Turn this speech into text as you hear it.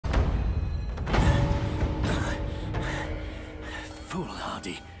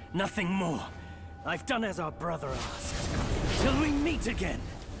Skadi. Nothing more. I've done as our brother asked. Till we meet again!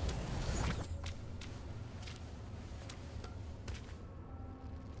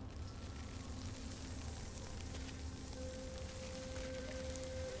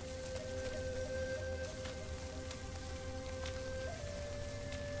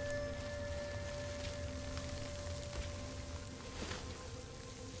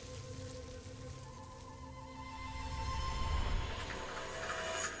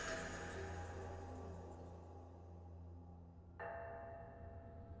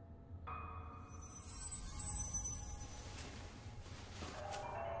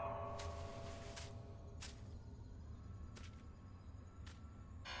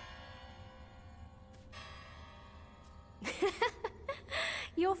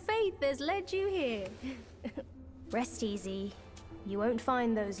 Your faith has led you here. Rest easy. You won't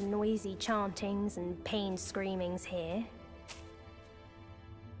find those noisy chantings and pained screamings here.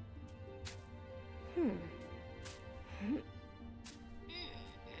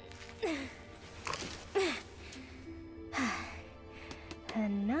 A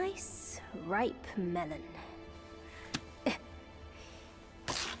nice, ripe melon.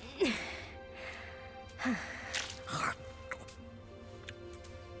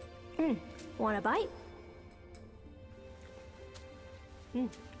 Want a bite?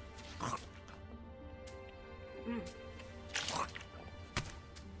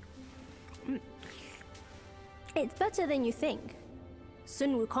 It's better than you think.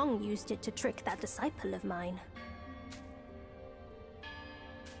 Sun Wukong used it to trick that disciple of mine.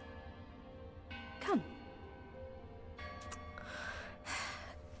 Come.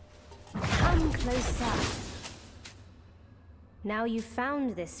 Come closer. Now you've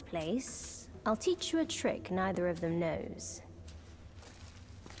found this place, I'll teach you a trick neither of them knows.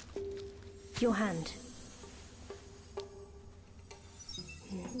 Your hand.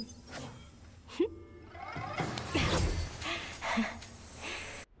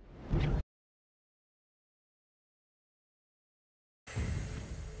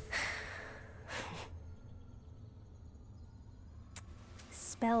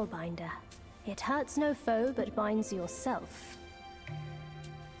 Spellbinder. It hurts no foe, but binds yourself.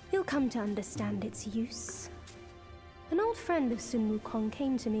 You'll come to understand its use. An old friend of Sun Wukong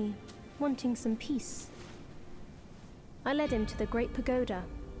came to me, wanting some peace. I led him to the Great Pagoda.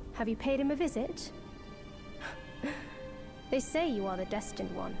 Have you paid him a visit? They say you are the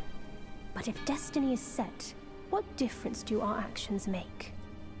Destined One. But if destiny is set, what difference do our actions make?